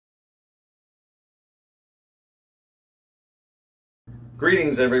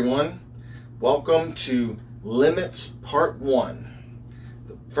Greetings everyone. Welcome to Limits Part 1.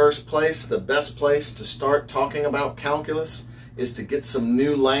 The best place to start talking about calculus is to get some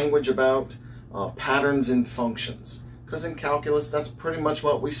new language about patterns in functions. Because in calculus, that's pretty much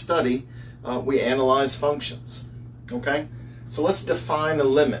what we study. We analyze functions. Okay? So let's define a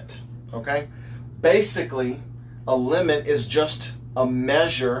limit. Okay? Basically, a limit is just a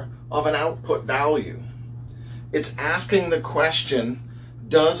measure of an output value. It's asking the question,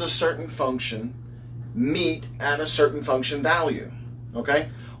 does a certain function meet at a certain function value? Okay?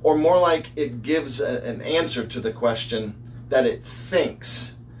 Or more like it gives an answer to the question that it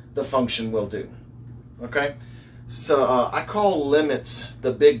thinks the function will do. Okay? So I call limits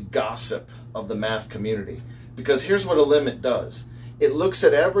the big gossip of the math community, because here's what a limit does. It looks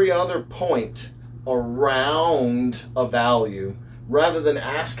at every other point around a value rather than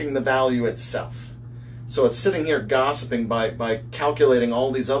asking the value itself. So it's sitting here gossiping by calculating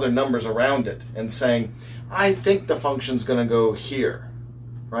all these other numbers around it and saying, I think the function's going to go here,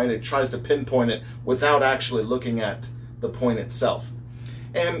 right? It tries to pinpoint it without actually looking at the point itself.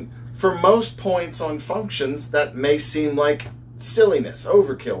 And for most points on functions, that may seem like silliness,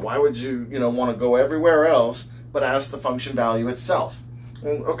 overkill. Why would you want to go everywhere else but ask the function value itself?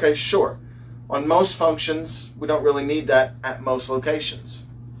 Well, okay, sure. On most functions, we don't really need that at most locations,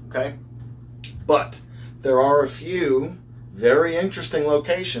 okay? But there are a few very interesting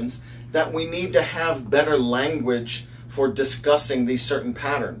locations that we need to have better language for discussing these certain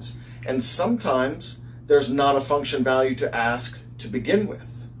patterns. And sometimes there's not a function value to ask to begin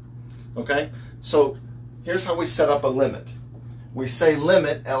with. Okay? So here's how we set up a limit. We say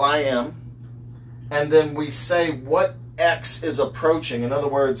limit, Lim, and then we say what x is approaching. In other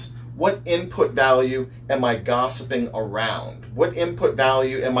words, what input value am I gossiping around? What input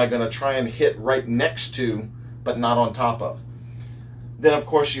value am I going to try and hit right next to, but not on top of? Then, of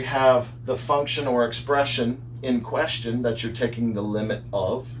course, you have the function or expression in question that you're taking the limit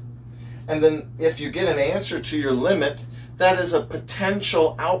of. And then if you get an answer to your limit, that is a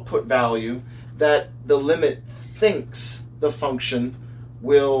potential output value that the limit thinks the function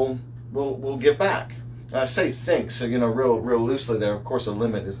will give back. And I say think, so real loosely there. Of course, a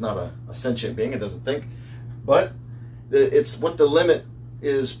limit is not a sentient being; it doesn't think, but it's what the limit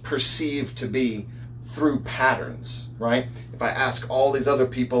is perceived to be through patterns, right? If I ask all these other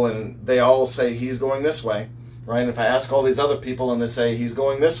people and they all say he's going this way, right? And if I ask all these other people and they say he's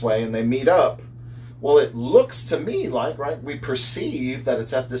going this way and they meet up, well, it looks to me like, right, we perceive that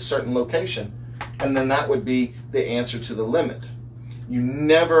it's at this certain location, and then that would be the answer to the limit. You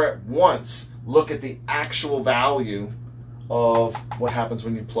never once look at the actual value of what happens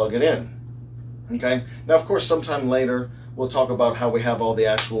when you plug it in. Okay? Now, of course, sometime later, we'll talk about how we have all the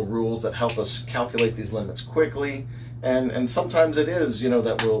actual rules that help us calculate these limits quickly. And sometimes it is,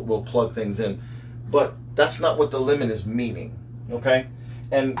 that we'll plug things in. But that's not what the limit is meaning. Okay?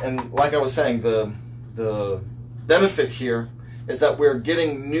 And like I was saying, the benefit here is that we're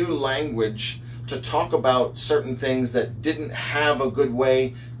getting new language to talk about certain things that didn't have a good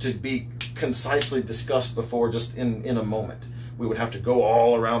way to be concisely discussed before, just in a moment. We would have to go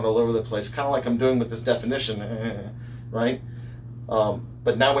all around all over the place, kind of like I'm doing with this definition, right?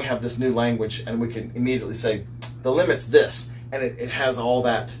 But now we have this new language and we can immediately say, the limit's this, and it has all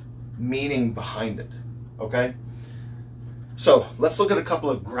that meaning behind it, okay? So let's look at a couple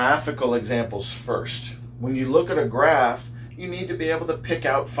of graphical examples first. When you look at a graph, you need to be able to pick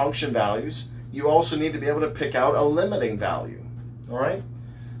out function values. You also need to be able to pick out a limiting value, all right?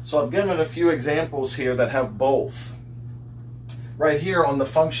 So I've given a few examples here that have both. Right here on the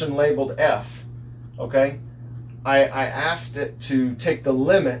function labeled f, okay, I asked it to take the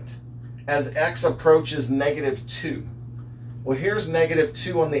limit as x approaches -2. Well, here's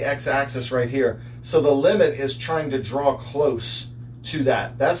 -2 on the x-axis right here. So the limit is trying to draw close to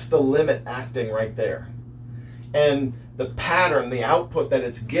that. That's the limit acting right there. And the pattern, the output that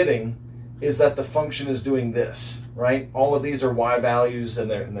it's getting, is that the function is doing this, right? All of these are y values, and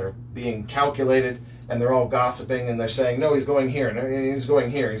they're being calculated, and they're all gossiping, and they're saying, no, he's going here, no, he's going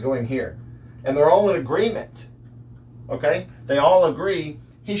here, he's going here. And they're all in agreement, okay? They all agree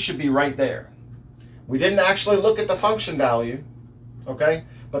he should be right there. We didn't actually look at the function value, okay?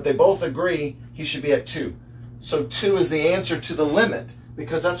 But they both agree he should be at 2. So 2 is the answer to the limit,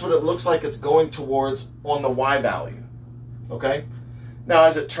 because that's what it looks like it's going towards on the y value, okay? Now,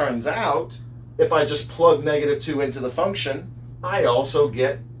 as it turns out, if I just plug -2 into the function, I also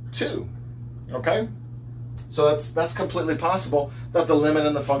get 2, okay? So that's completely possible that the limit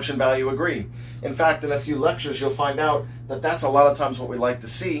and the function value agree. In fact, in a few lectures, you'll find out that that's a lot of times what we like to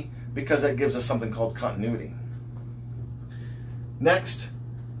see, because that gives us something called continuity. Next,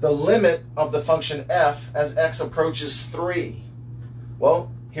 the limit of the function f as x approaches 3.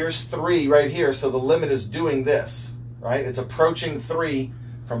 Well, here's 3 right here, so the limit is doing this, right? It's approaching 3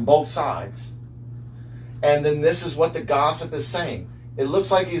 from both sides. And then this is what the gossip is saying. It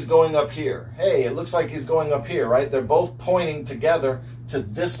looks like he's going up here. Hey, it looks like he's going up here, right? They're both pointing together to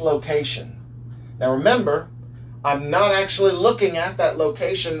this location. Now remember, I'm not actually looking at that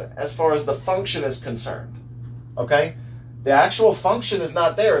location as far as the function is concerned, okay? The actual function is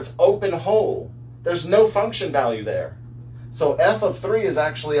not there. It's open hole. There's no function value there. So f of 3 is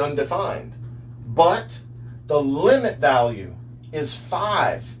actually undefined. But the limit value is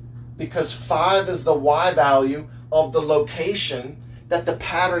 5 because 5 is the y value of the location that the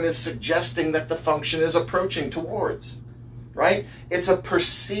pattern is suggesting that the function is approaching towards, right? It's a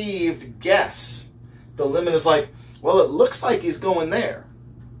perceived guess. The limit is like, well, it looks like he's going there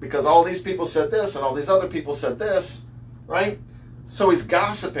because all these people said this and all these other people said this, right? So he's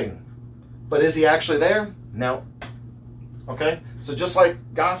gossiping. But is he actually there? No. Okay? So just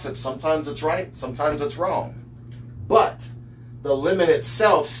like gossip, sometimes it's right, sometimes it's wrong. But the limit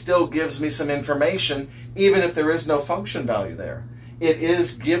itself still gives me some information, even if there is no function value there. It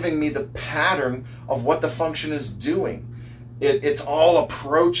is giving me the pattern of what the function is doing. It's all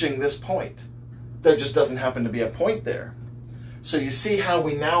approaching this point. There just doesn't happen to be a point there. So you see how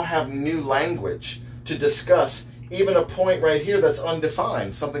we now have new language to discuss even a point right here that's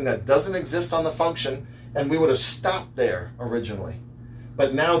undefined, something that doesn't exist on the function, and we would have stopped there originally.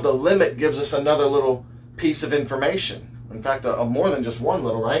 But now the limit gives us another little piece of information. In fact, more than just one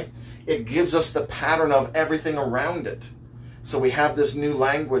little, right? It gives us the pattern of everything around it. So we have this new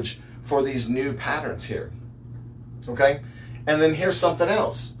language for these new patterns here. Okay? And then here's something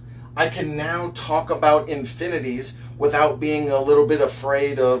else. I can now talk about infinities without being a little bit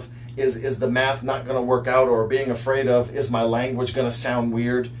afraid of, is the math not going to work out, or being afraid of, is my language going to sound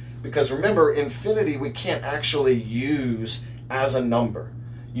weird? Because remember, infinity we can't actually use as a number.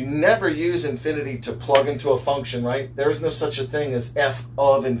 You never use infinity to plug into a function, right? There is no such a thing as f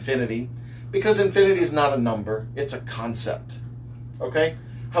of infinity, because infinity is not a number, it's a concept. Okay?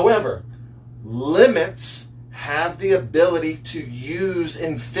 However, limits have the ability to use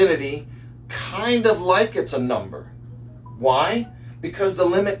infinity kind of like it's a number. Why? Because the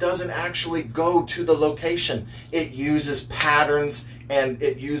limit doesn't actually go to the location. It uses patterns, and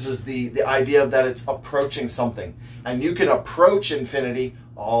it uses the idea that it's approaching something. And you can approach infinity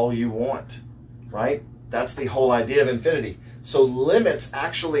all you want, right? That's the whole idea of infinity. So limits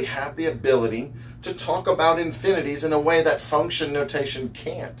actually have the ability to talk about infinities in a way that function notation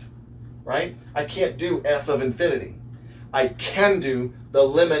can't, right? I can't do f of infinity. I can do the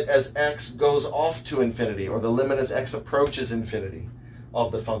limit as x goes off to infinity, or the limit as x approaches infinity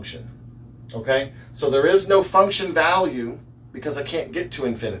of the function, okay? So there is no function value because I can't get to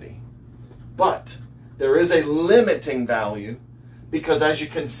infinity. But there is a limiting value because, as you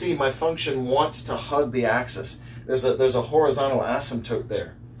can see, my function wants to hug the axis. There's a horizontal asymptote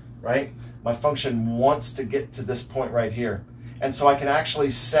there, right? My function wants to get to this point right here. And so I can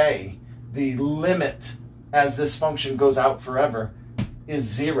actually say the limit as this function goes out forever is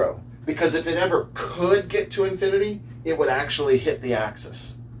 0. Because if it ever could get to infinity, it would actually hit the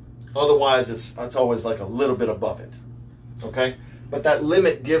axis. Otherwise, it's always like a little bit above it. Okay? But that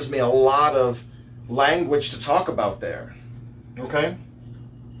limit gives me a lot of language to talk about there. Okay?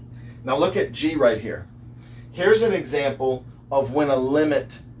 Now look at G right here. Here's an example of when a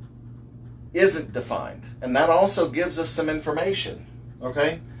limit isn't defined. And that also gives us some information.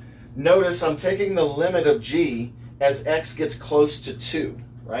 Okay? Notice I'm taking the limit of G as x gets close to 2.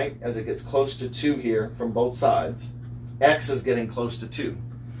 Right? As it gets close to 2 here from both sides, x is getting close to 2.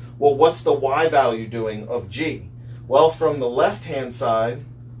 Well, what's the y value doing of G? Well, from the left-hand side,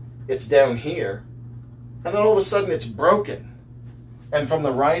 it's down here, and then all of a sudden it's broken. And from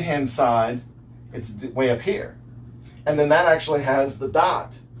the right-hand side, it's way up here. And then that actually has the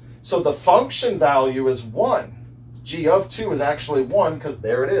dot. So the function value is 1. G of 2 is actually 1 because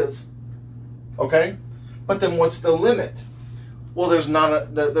there it is. Okay? But then what's the limit? Well, there's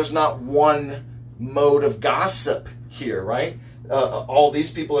not one mode of gossip here, right? All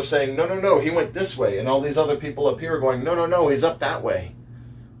these people are saying, no, he went this way. And all these other people up here are going, no, he's up that way.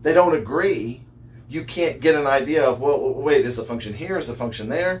 They don't agree. You can't get an idea of, well, wait, is the function here? Is the function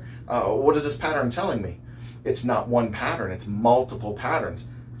there? What is this pattern telling me? It's not one pattern. It's multiple patterns.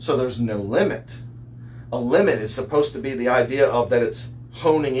 So there's no limit. A limit is supposed to be the idea of that it's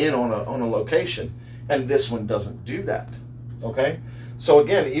honing in on a location. And this one doesn't do that. Okay? So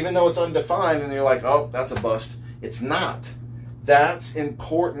again, even though it's undefined and you're like, oh, that's a bust, it's not. That's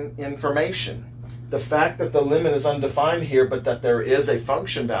important information. the fact that the limit is undefined here, but that there is a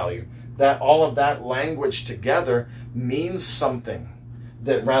function value, that all of that language together means something,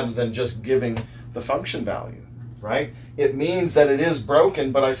 that rather than just giving the function value, right? It means that it is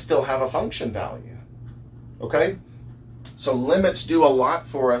broken, but I still have a function value. Okay? So limits do a lot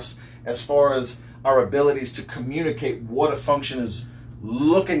for us as far as our abilities to communicate what a function is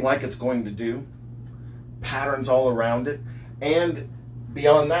looking like it's going to do, patterns all around it, and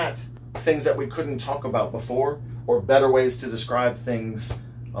beyond that, things that we couldn't talk about before, or better ways to describe things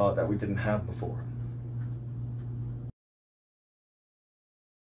that we didn't have before.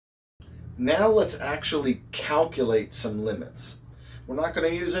 Now let's actually calculate some limits. We're not going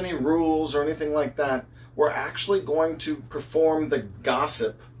to use any rules or anything like that. We're actually going to perform the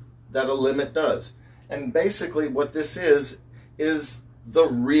gossip that a limit does. And basically what this is the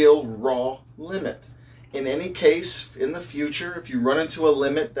real raw limit. In any case, in the future, if you run into a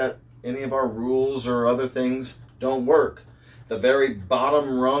limit that any of our rules or other things don't work, the very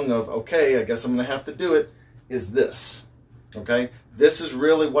bottom rung of, okay, I guess I'm going to have to do it, is this. Okay? This is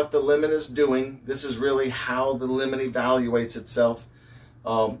really what the limit is doing. This is really how the limit evaluates itself,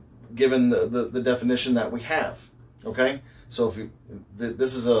 given the definition that we have. Okay? So if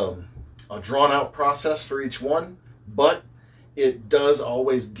this is a drawn out process for each one, but it does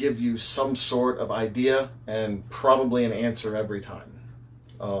always give you some sort of idea and probably an answer every time.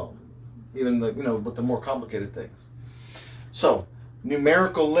 Even with the more complicated things. So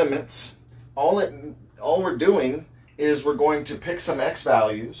numerical limits, all we're doing is we're going to pick some x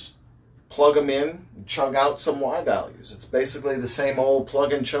values, plug them in, and chug out some y values. It's basically the same old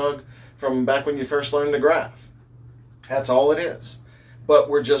plug and chug from back when you first learned to graph. That's all it is. But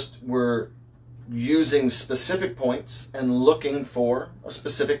we're using specific points and looking for a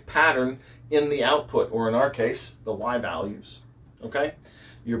specific pattern in the output, or in our case, the y values. Okay?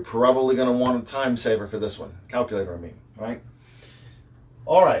 You're probably going to want a time saver for this one. Calculator, I mean, right?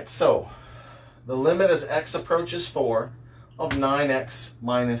 All right, so the limit as x approaches 4 of 9x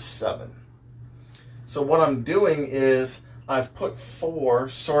minus 7. So what I'm doing is I've put 4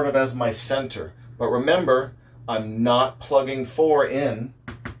 sort of as my center. But remember, I'm not plugging 4 in,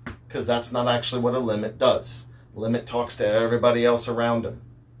 because that's not actually what a limit does. Limit talks to everybody else around him.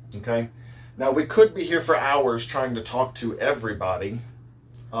 Okay? Now, we could be here for hours trying to talk to everybody.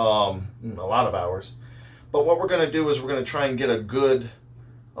 A lot of hours. But what we're going to do is we're going to try and get a good,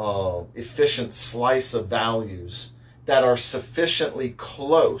 efficient slice of values that are sufficiently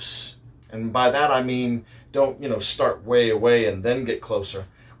close. And by that I mean, don't, start way away and then get closer.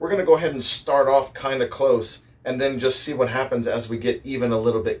 We're going to go ahead and start off kind of close and then just see what happens as we get even a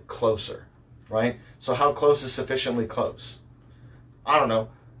little bit closer, right? So how close is sufficiently close? I don't know.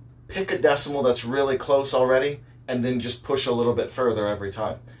 Pick a decimal that's really close already and then just push a little bit further every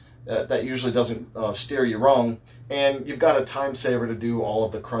time. That usually doesn't steer you wrong, and you've got a time saver to do all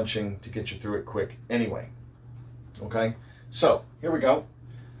of the crunching to get you through it quick anyway. Okay, so here we go.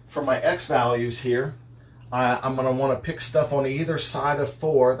 For my x values here, I'm going to want to pick stuff on either side of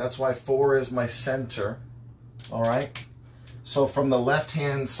 4. That's why 4 is my center. All right, so from the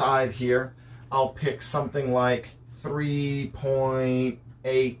left-hand side here, I'll pick something like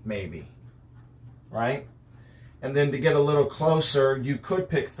 3.8 maybe, right? And then to get a little closer, you could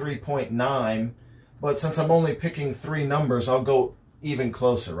pick 3.9, but since I'm only picking 3 numbers, I'll go even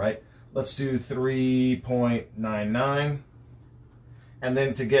closer, right? Let's do 3.99. And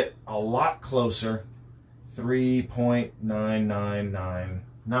then to get a lot closer, 3.9999.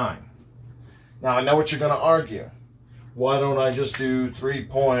 Now I know what you're going to argue. Why don't I just do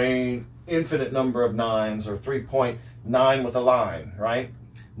infinite number of 9s, or 3.9 with a line, right?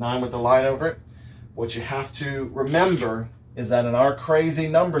 9 with a line over it. What you have to remember is that in our crazy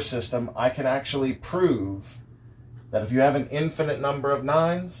number system, I can actually prove that if you have an infinite number of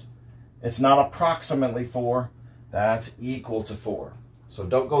 9s, it's not approximately 4, that's equal to 4. So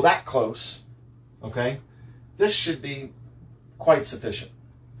don't go that close, okay? This should be quite sufficient.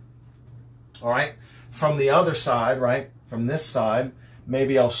 All right, from the other side, right, from this side,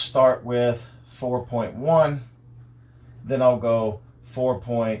 maybe I'll start with 4.1, then I'll go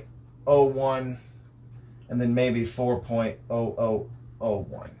 4.01, and then maybe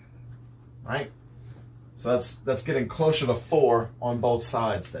 4.0001, right? So that's getting closer to 4 on both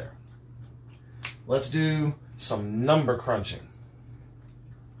sides there. Let's do some number crunching,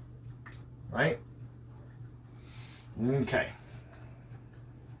 right? Okay.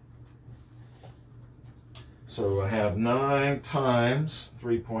 So I have 9 times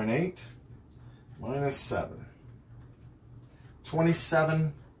 3.8 minus 7.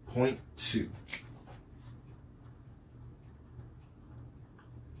 27.2.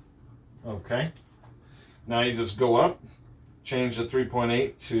 Okay. Now you just go up, change the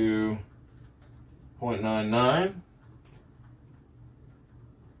 3.8 to 0.99,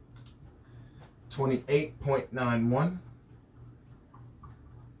 28.91,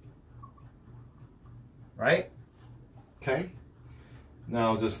 right? Okay.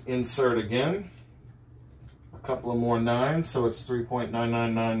 Now just insert again, a couple of more 9s, so it's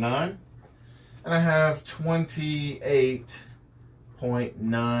 3.9999, and I have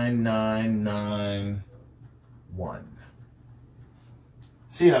 28.9991.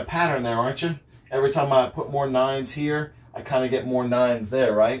 Seeing a pattern there, aren't you? Every time I put more 9s here, I kind of get more 9s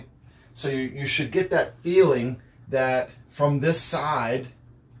there, right? So you should get that feeling that from this side,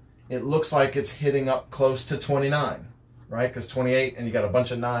 it looks like it's hitting up close to 29, right? Because 28, and you got a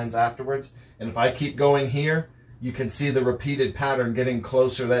bunch of 9s afterwards. And if I keep going here, you can see the repeated pattern getting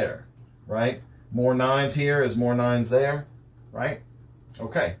closer there, right? More 9s here is more 9s there, right?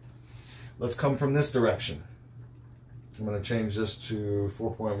 Okay, let's come from this direction. I'm going to change this to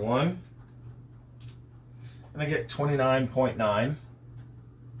 4.1, and I get 29.9.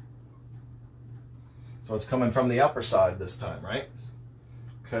 So it's coming from the upper side this time, right?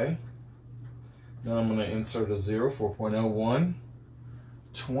 Okay. Now I'm going to insert a 0, 4.01,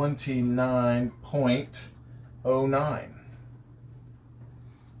 29.09.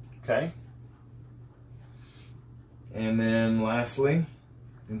 Okay. And then lastly,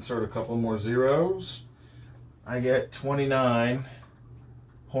 insert a couple more zeros. I get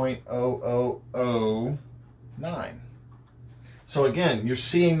 29.0009. So again, you're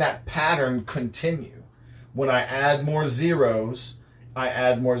seeing that pattern continue. When I add more zeros, I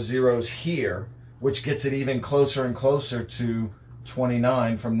add more zeros here, which gets it even closer and closer to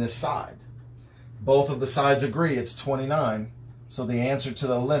 29 from this side. Both of the sides agree it's 29, so the answer to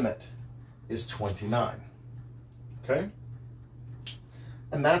the limit is 29. Okay?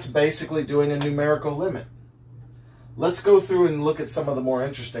 And that's basically doing a numerical limit. Let's go through and look at some of the more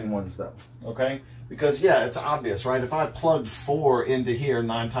interesting ones though, okay? Because yeah, it's obvious, right? If I plugged 4 into here,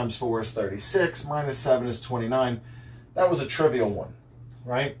 9 times 4 is 36, minus 7 is 29, that was a trivial one,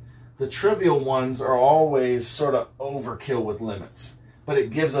 right? The trivial ones are always sort of overkill with limits, but it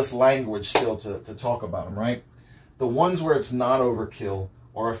gives us language still to talk about them, right? The ones where it's not overkill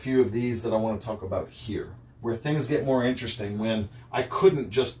are a few of these that I want to talk about here, where things get more interesting when I couldn't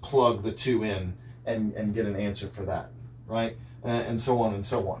just plug the 2 in and get an answer for that, right? And so on and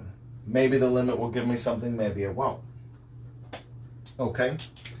so on. Maybe the limit will give me something, maybe it won't. Okay,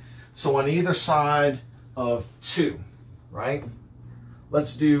 so on either side of 2, right?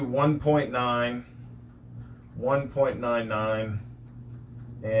 Let's do 1.9, 1.99,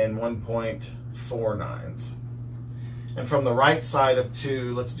 and 1.49s. And from the right side of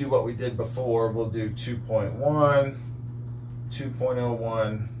 2, let's do what we did before. We'll do 2.1,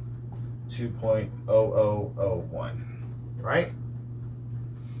 2.01, 2.0001, right?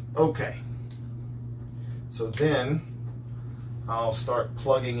 Okay, so then I'll start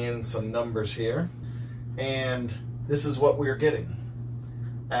plugging in some numbers here, and this is what we're getting.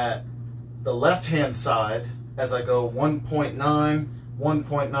 At the left-hand side, as I go 1.9,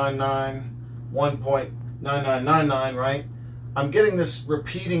 1.99, 1.9999, right? I'm getting this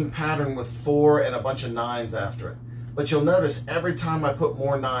repeating pattern with 4 and a bunch of 9s after it. But you'll notice every time I put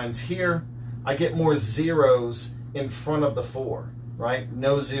more 9s here, I get more zeros in front of the 4, right?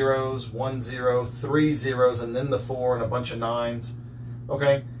 No zeros, 1 0, 3 zeros, and then the 4 and a bunch of 9s.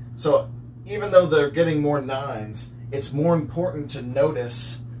 Okay, so even though they're getting more 9s, it's more important to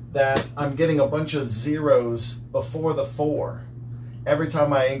notice that I'm getting a bunch of zeros before the 4. Every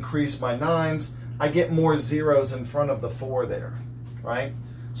time I increase my 9s, I get more zeros in front of the 4 there, right?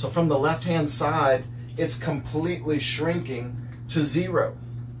 So from the left-hand side, it's completely shrinking to 0.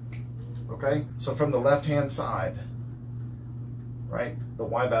 Okay, so from the left-hand side, right, the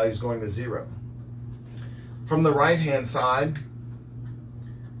y value is going to 0. From the right-hand side,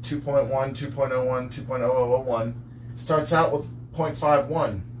 2.1, 2.01, 2.0001 starts out with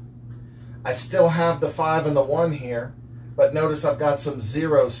 0.51. I still have the 5 and the 1 here, but notice I've got some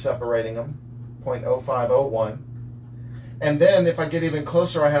zeros separating them, 0.0501. And then if I get even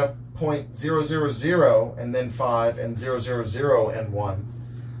closer, I have 0.000 and then 5 and 000 and 1.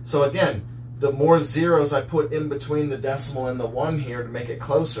 So again, the more zeros I put in between the decimal and the 1 here to make it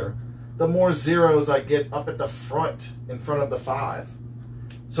closer, the more zeros I get up at the front, in front of the 5.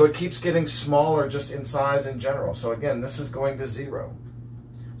 So it keeps getting smaller just in size in general. So again, this is going to 0.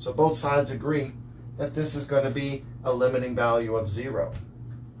 So both sides agree that this is going to be a limiting value of 0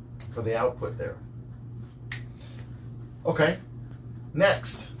 for the output there. Okay,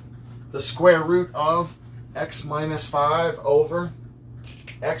 next, the square root of x minus 5 over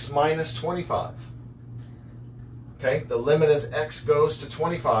x minus 25. Okay, the limit as x goes to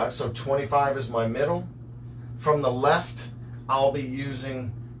 25, so 25 is my middle. From the left, I'll be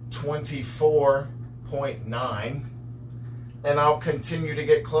using 24.9, and I'll continue to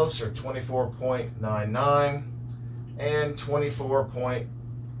get closer, 24.99 and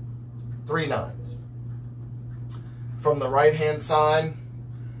 24.39. From the right-hand side,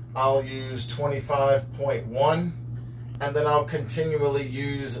 I'll use 25.1, and then I'll continually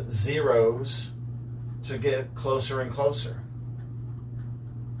use zeros to get closer and closer.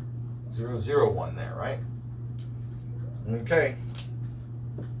 001 there, right? Okay.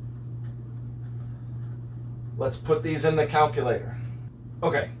 Let's put these in the calculator.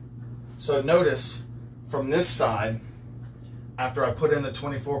 Okay, so notice from this side, after I put in the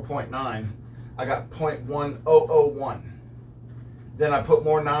 24.9, I got 0.1001. Then I put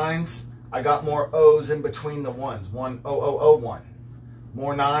more nines, I got more O's in between the ones, 10001.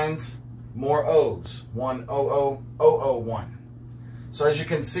 More nines, more O's, 100001. So as you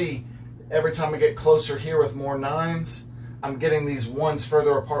can see, every time I get closer here with more nines, I'm getting these ones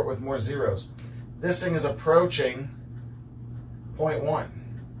further apart with more zeros. This thing is approaching 0.1,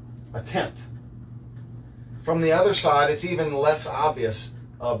 a tenth. From the other side, it's even less obvious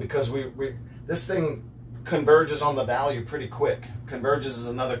because this thing converges on the value pretty quick. Converges is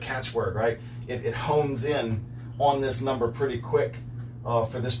another catchword, right? It hones in on this number pretty quick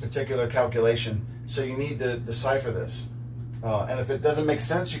for this particular calculation. So you need to decipher this. And if it doesn't make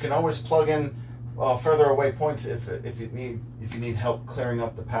sense, you can always plug in further away points if you need help clearing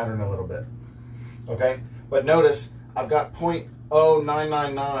up the pattern a little bit. Okay, but notice I've got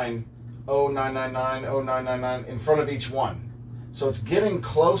 0.0999, 0999, 0999 in front of each one. So it's getting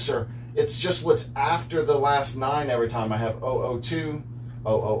closer. It's just what's after the last 9 every time. I have 002,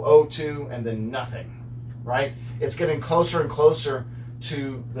 0002, and then nothing, right? It's getting closer and closer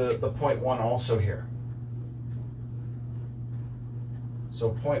to the 0.1 also here.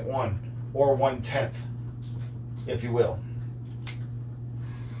 So 0.1 or 1/10, if you will.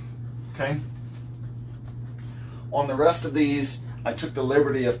 Okay. On the rest of these, I took the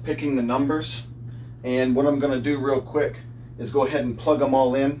liberty of picking the numbers, and what I'm going to do real quick is go ahead and plug them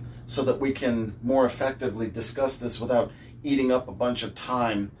all in so that we can more effectively discuss this without eating up a bunch of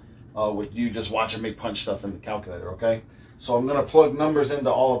time with you just watching me punch stuff in the calculator, okay? So I'm going to plug numbers into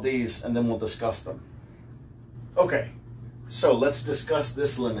all of these, and then we'll discuss them. Okay, so let's discuss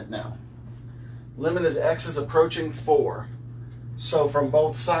this limit now. Limit as x is approaching 4. So from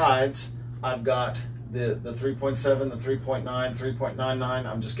both sides, I've got the 3.7, the 3.9, 3.99.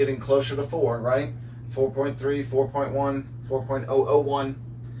 I'm just getting closer to 4, right? 4.3, 4.1, 4.001.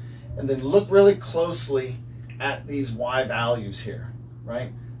 And then look really closely at these y values here,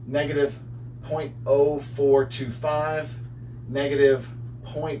 right? Negative 0.0425, negative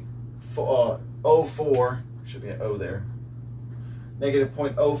 0.04, should be an O there, negative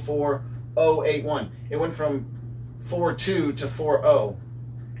 0.04081. It went from 42 to 40,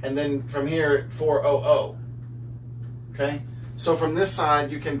 and then from here 400. Okay, so from this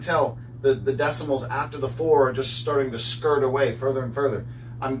side you can tell the decimals after the 4 are just starting to skirt away further and further.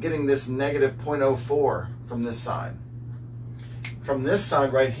 I'm getting this negative 0.04 from this side. From this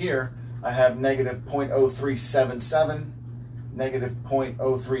side right here, I have negative 0.0377, negative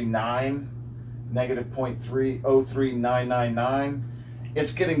 0.039, negative 0.303999.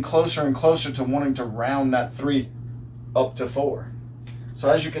 It's getting closer and closer to wanting to round that 3 up to 4.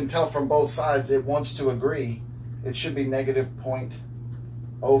 So as you can tell from both sides, it wants to agree. It should be negative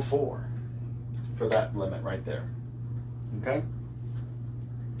 0.04 for that limit right there. Okay?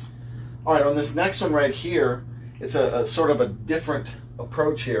 All right, on this next one right here, it's a sort of a different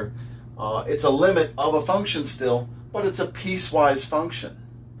approach here. It's a limit of a function still, but it's a piecewise function.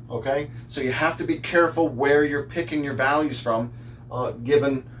 Okay? So you have to be careful where you're picking your values from,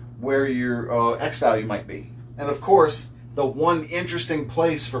 given where your x value might be. And of course, the one interesting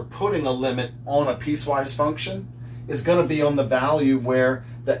place for putting a limit on a piecewise function is going to be on the value where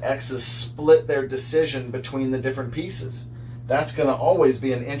the x's split their decision between the different pieces. That's going to always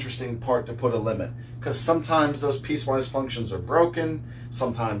be an interesting part to put a limit, because sometimes those piecewise functions are broken,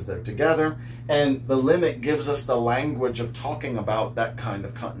 sometimes they're together, and the limit gives us the language of talking about that kind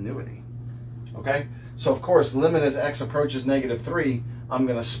of continuity. Okay? So of course, limit as x approaches negative 3, I'm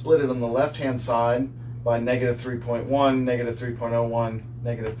going to split it on the left-hand side by negative 3.1, negative 3.01,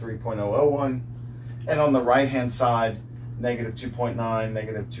 negative 3.001, and on the right-hand side, negative 2.9,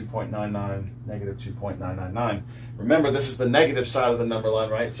 negative 2.99, negative 2.999. Remember, this is the negative side of the number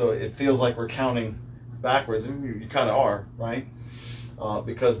line, right? So it feels like we're counting backwards, and you kind of are, right?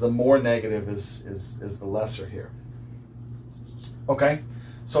 Because the more negative is the lesser here. Okay,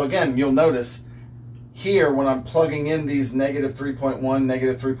 so again, you'll notice here, when I'm plugging in these negative 3.1,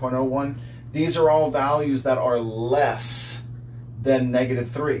 negative 3.01, these are all values that are less than negative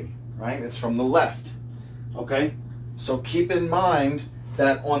 3, right? It's from the left, okay? So keep in mind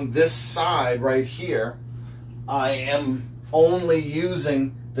that on this side right here, I am only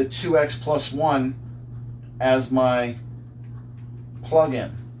using the 2x plus 1 as my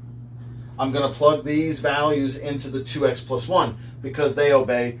plug-in. I'm going to plug these values into the 2x plus 1 because they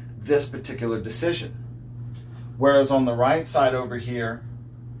obey this particular decision. Whereas on the right side over here,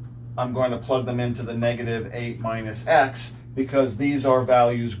 I'm going to plug them into the negative 8 minus x because these are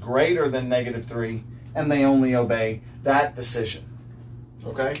values greater than negative 3 and they only obey that decision.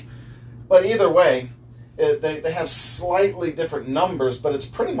 Okay? But either way, they have slightly different numbers, but it's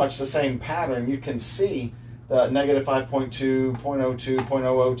pretty much the same pattern. You can see the negative 5.2, 0.02,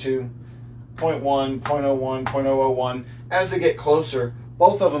 0.002, 0.1, 0.01, 0.001. As they get closer,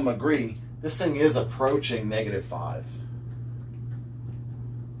 both of them agree this thing is approaching negative 5.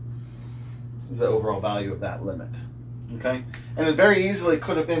 Is the overall value of that limit. Okay? And it very easily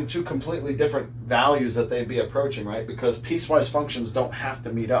could have been two completely different values that they'd be approaching, right? Because piecewise functions don't have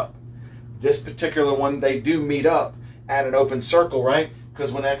to meet up. This particular one, they do meet up at an open circle, right?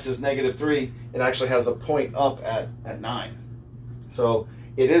 Because when x is negative 3, it actually has a point up at 9. So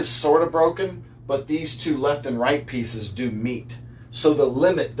it is sort of broken, but these two left and right pieces do meet. So the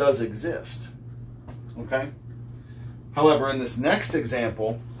limit does exist. Okay? However, in this next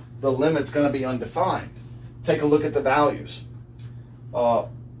example, the limit's going to be undefined. Take a look at the values.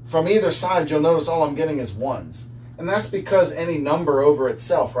 From either side, you'll notice all I'm getting is 1s. And that's because any number over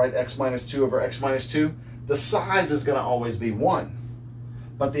itself, right, x minus 2 over x minus 2, the size is going to always be 1.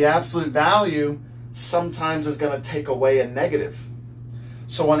 But the absolute value sometimes is going to take away a negative.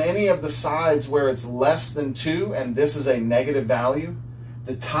 So on any of the sides where it's less than 2 and this is a negative value,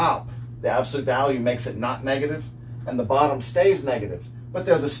 the top, the absolute value, makes it not negative, and the bottom stays negative. But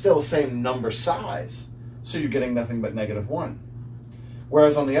they're still the same number size. So you're getting nothing but negative 1.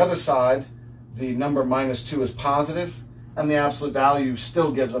 Whereas on the other side, the number minus 2 is positive, and the absolute value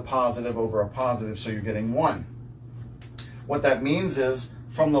still gives a positive over a positive, so you're getting 1. What that means is,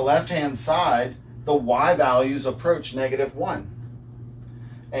 from the left-hand side, the y values approach negative 1.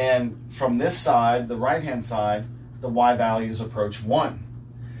 And from this side, the right-hand side, the y values approach 1.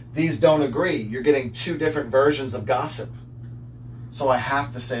 These don't agree. You're getting two different versions of gossip. So I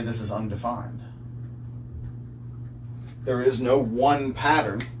have to say this is undefined. There is no one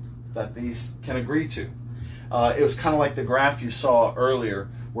pattern that these can agree to. It was kind of like the graph you saw earlier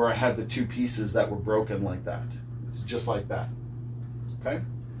where I had the two pieces that were broken like that. It's just like that. Okay?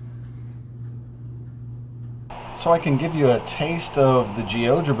 So I can give you a taste of the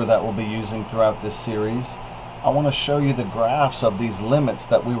GeoGebra that we'll be using throughout this series. I want to show you the graphs of these limits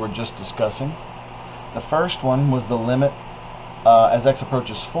that we were just discussing. The first one was the limit as x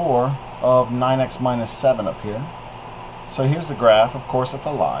approaches 4 of 9x minus 7 up here. So here's the graph. Of course, it's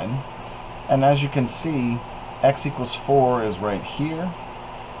a line. And as you can see, x equals 4 is right here.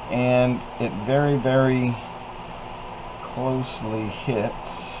 And it very, very closely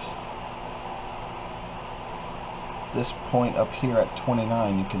hits this point up here at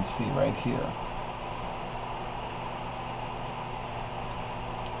 29. You can see right here.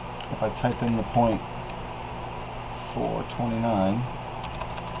 If I type in the point 429,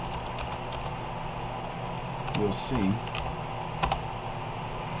 you'll see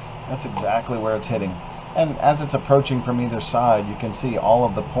that's exactly where it's hitting. And as it's approaching from either side, you can see all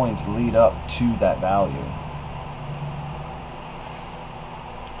of the points lead up to that value.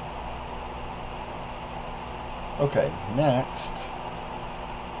 Okay, next,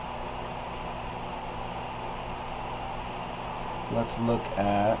 let's look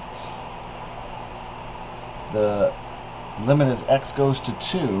at the limit as x goes to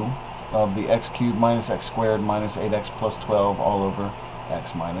 2 of the x cubed minus x squared minus 8x plus 12 all over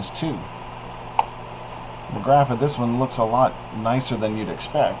x minus 2. The graph of this one looks a lot nicer than you'd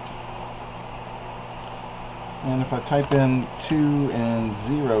expect. And if I type in 2 and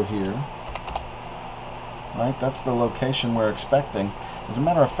 0 here, right, that's the location we're expecting. As a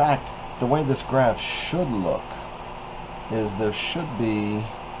matter of fact, the way this graph should look is there should be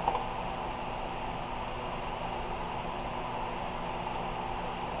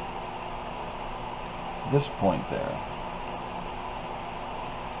this point there.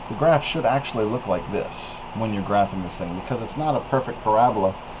 The graph should actually look like this when you're graphing this thing, because it's not a perfect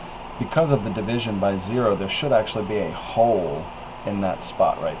parabola. Because of the division by 0, there should actually be a hole in that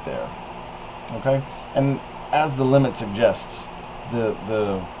spot right there. Okay? And as the limit suggests,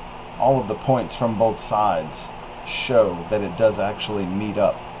 all of the points from both sides show that it does actually meet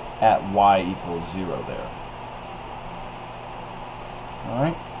up at y equals 0 there.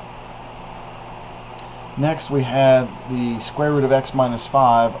 Alright. Next we had the square root of x minus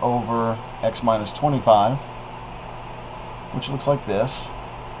 5 over x minus 25, which looks like this.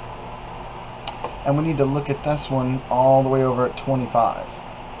 And we need to look at this one all the way over at 25.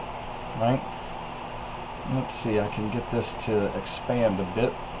 Right? Let's see, I can get this to expand a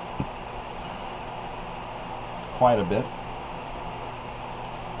bit. Quite a bit.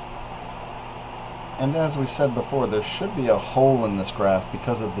 And as we said before, there should be a hole in this graph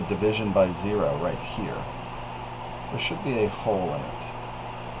because of the division by 0 right here. There should be a hole in it.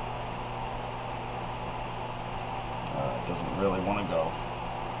 It doesn't really want to go.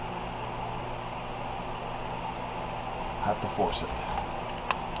 I have to force it.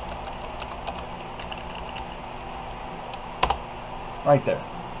 Right there.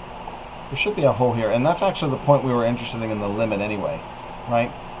 There should be a hole here, and that's actually the point we were interested in the limit anyway,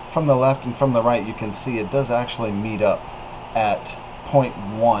 right? From the left and from the right, you can see it does actually meet up at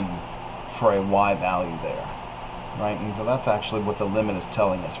 0.1 for a y value there, right? And so that's actually what the limit is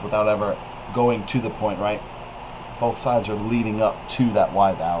telling us without ever going to the point, right? Both sides are leading up to that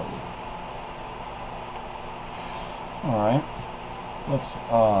y value. All right, let's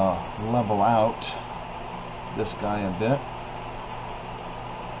level out this guy a bit.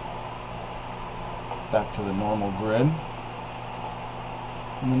 Back to the normal grid.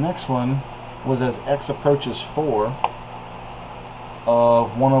 And the next one was as x approaches 4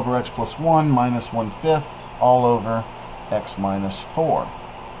 of 1 over x plus 1 minus 1/5 all over x minus 4.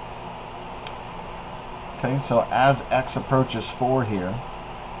 Okay, so as x approaches 4 here,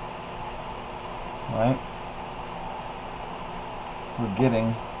 right, we're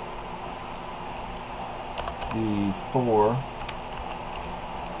getting the 4,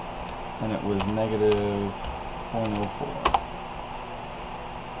 and it was negative 0.04.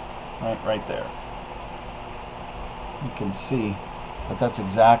 Right there. You can see that that's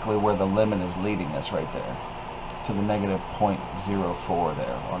exactly where the limit is leading us right there, to the negative 0.04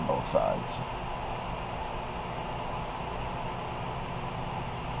 there on both sides.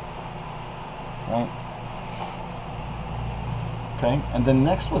 Right? Okay, and then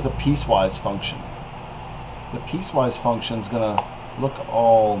next was a piecewise function. The piecewise function is going to look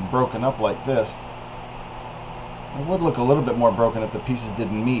all broken up like this. It would look a little bit more broken if the pieces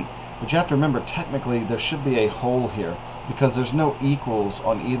didn't meet. But you have to remember, technically, there should be a hole here because there's no equals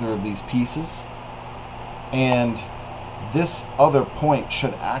on either of these pieces. And this other point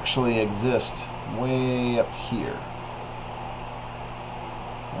should actually exist way up here.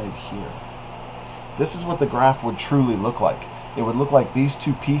 Right here. This is what the graph would truly look like. It would look like these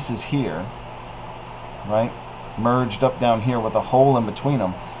two pieces here, right, merged up down here with a hole in between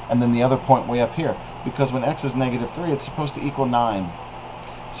them, and then the other point way up here. Because when x is negative 3, it's supposed to equal 9.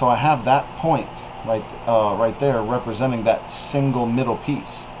 So I have that point right there representing that single middle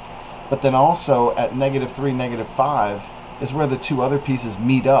piece. But then also at negative 3, negative 5 is where the two other pieces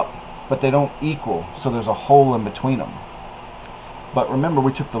meet up, but they don't equal, so there's a hole in between them. But remember,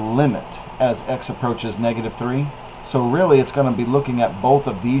 we took the limit as x approaches negative 3, so really it's going to be looking at both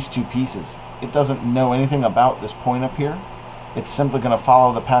of these two pieces. It doesn't know anything about this point up here. It's simply going to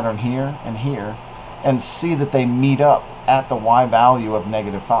follow the pattern here and see that they meet up at the y value of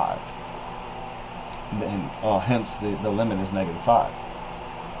negative 5. Then, hence the limit is negative 5.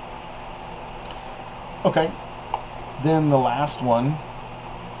 Okay, then the last one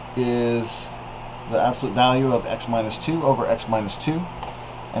is the absolute value of x minus 2 over x minus 2.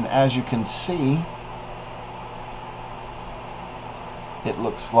 And as you can see, it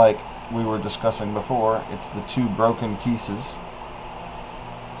looks like we were discussing before, it's the two broken pieces.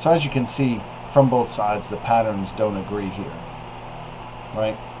 So as you can see, from both sides, the patterns don't agree here,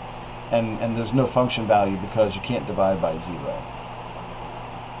 right? And there's no function value because you can't divide by 0.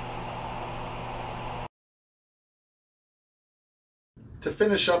 To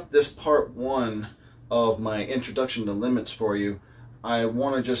finish up this part 1 of my introduction to limits for you, I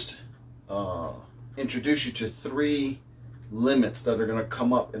want to just introduce you to 3 limits that are going to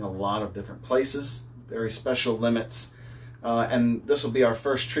come up in a lot of different places, very special limits, and this will be our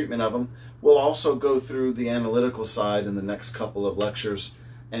first treatment of them. We'll also go through the analytical side in the next couple of lectures,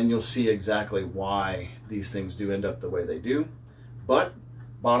 and you'll see exactly why these things do end up the way they do. But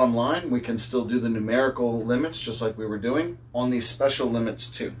bottom line, we can still do the numerical limits just like we were doing on these special limits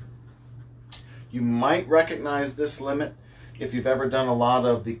too. You might recognize this limit if you've ever done a lot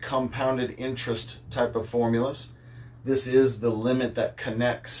of the compounded interest type of formulas. This is the limit that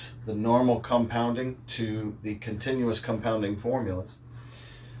connects the normal compounding to the continuous compounding formulas.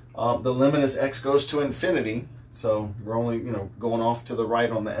 The limit as x goes to infinity so we're only, going off to the right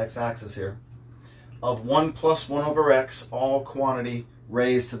on the x-axis here, of 1 plus 1 over x, all quantity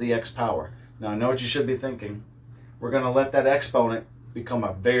raised to the x power. Now I know what you should be thinking. We're going to let that exponent become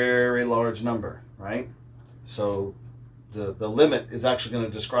a very large number, right? So the limit is actually going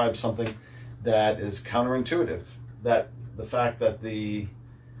to describe something that is counterintuitive. That the fact that the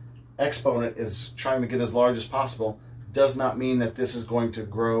exponent is trying to get as large as possible does not mean that this is going to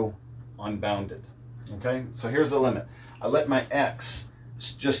grow unbounded. Okay, so here's the limit. I let my x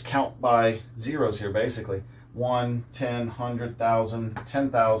just count by zeros here, basically. 1, 10, 100,000,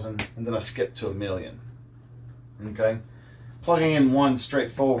 10,000, and then I skip to 1,000,000. Okay, plugging in 1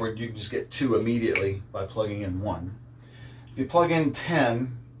 straightforward, you can just get 2 immediately by plugging in 1. If you plug in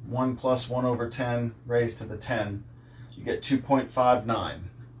 10, 1 plus 1 over 10 raised to the 10, you get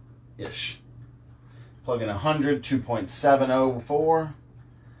 2.59-ish. Plug in 100, 2.704,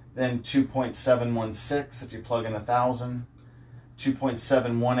 then 2.716 if you plug in 1,000,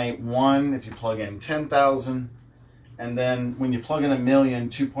 2.7181 if you plug in 10,000, and then when you plug in 1,000,000,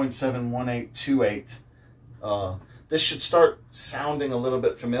 2.71828. This should start sounding a little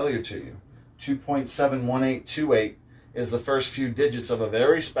bit familiar to you. 2.71828 is the first few digits of a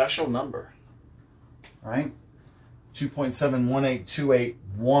very special number, right? 2.71828,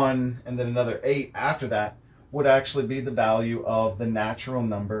 and then another 8 after that would actually be the value of the natural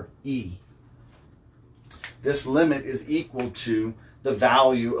number e. This limit is equal to the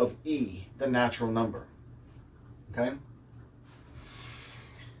value of e, the natural number. Okay?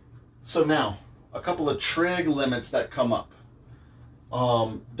 So now, a couple of trig limits that come up.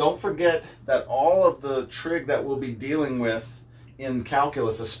 Don't forget that all of the trig that we'll be dealing with in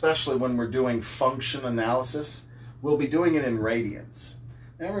calculus, especially when we're doing function analysis, we'll be doing it in radians.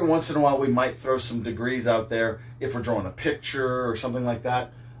 Every once in a while we might throw some degrees out there if we're drawing a picture or something like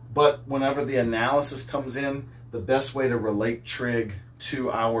that. But whenever the analysis comes in, the best way to relate trig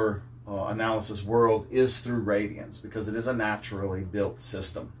to our analysis world is through radians, because it is a naturally built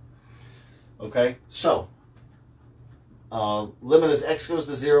system. Okay, so limit as x goes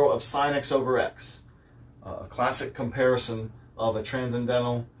to 0 of sine x over x. A classic comparison of a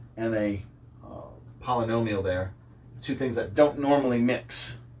transcendental and a polynomial there. Two things that don't normally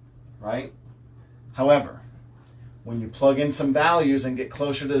mix, right? However, when you plug in some values and get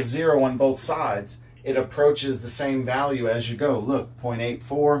closer to 0 on both sides, it approaches the same value as you go. Look,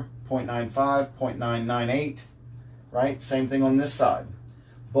 0.84, 0.95, 0.998, right? Same thing on this side.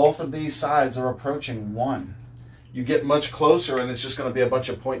 Both of these sides are approaching 1. You get much closer and it's just going to be a bunch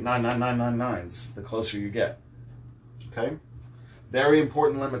of 0.99999s the closer you get. Okay? Very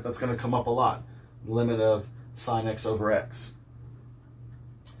important limit that's going to come up a lot. Limit of sine x over x.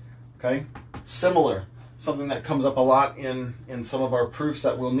 Okay? Similar, something that comes up a lot in some of our proofs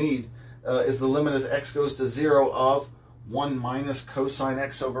that we'll need is the limit as x goes to 0 of 1 minus cosine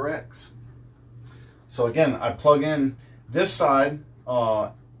x over x. So again, I plug in this side.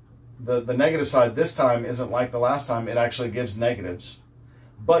 The negative side this time isn't like the last time. It actually gives negatives.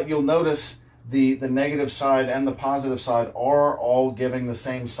 But you'll notice the negative side and the positive side are all giving the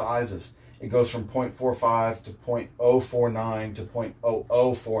same sizes. It goes from 0.45 to 0.049 to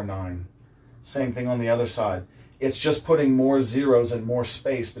 0.0049. Same thing on the other side. It's just putting more zeros and more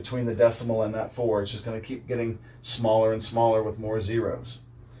space between the decimal and that 4. It's just going to keep getting smaller and smaller with more zeros.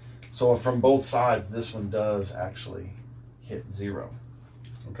 So from both sides, this one does actually hit 0.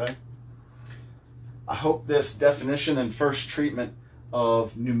 Okay? I hope this definition and first treatment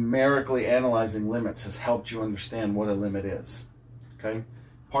of numerically analyzing limits has helped you understand what a limit is. Okay?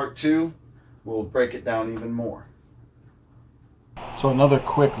 Part 2, we'll break it down even more. So another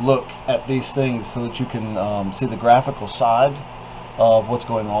quick look at these things so that you can see the graphical side of what's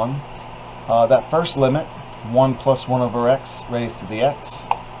going on. That first limit, 1 plus 1 over x raised to the x.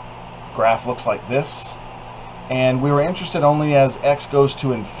 Graph looks like this. And we were interested only as x goes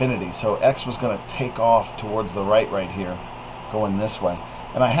to infinity. So x was going to take off towards the right here, going this way.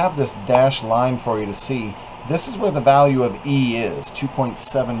 And I have this dashed line for you to see. This is where the value of e is,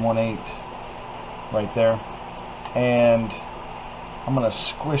 2.718 right there. And I'm going to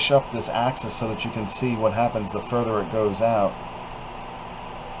squish up this axis so that you can see what happens the further it goes out.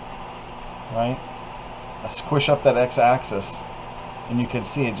 Right? I squish up that x-axis and you can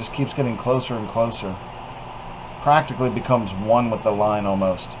see it just keeps getting closer and closer. Practically becomes one with the line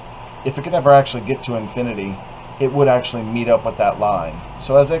almost. If it could ever actually get to infinity, it would actually meet up with that line.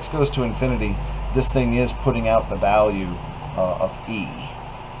 So as x goes to infinity, this thing is putting out the value of e.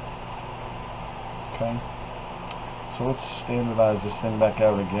 Okay? So let's standardize this thing back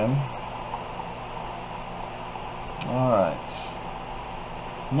out again. Alright.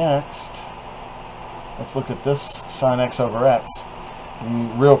 Next, let's look at this sine x over x.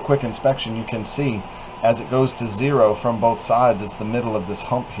 In real quick inspection, you can see as it goes to 0 from both sides, it's the middle of this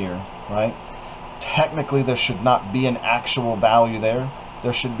hump here, right? Technically, there should not be an actual value there.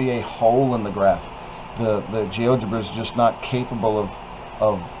 There should be a hole in the graph. The GeoGebra is just not capable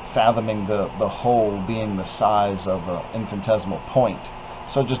of fathoming the hole being the size of an infinitesimal point.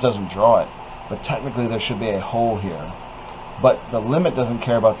 So it just doesn't draw it. But technically, there should be a hole here. But the limit doesn't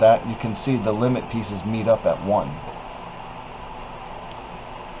care about that. You can see the limit pieces meet up at 1.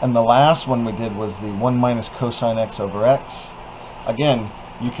 And the last one we did was the 1 minus cosine x over x. Again,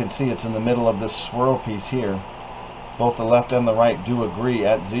 you can see it's in the middle of this swirl piece here. Both the left and the right do agree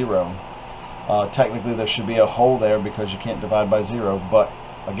at 0. Technically, there should be a hole there because you can't divide by 0. But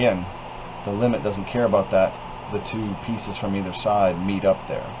again, the limit doesn't care about that. The two pieces from either side meet up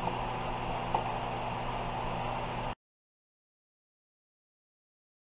there.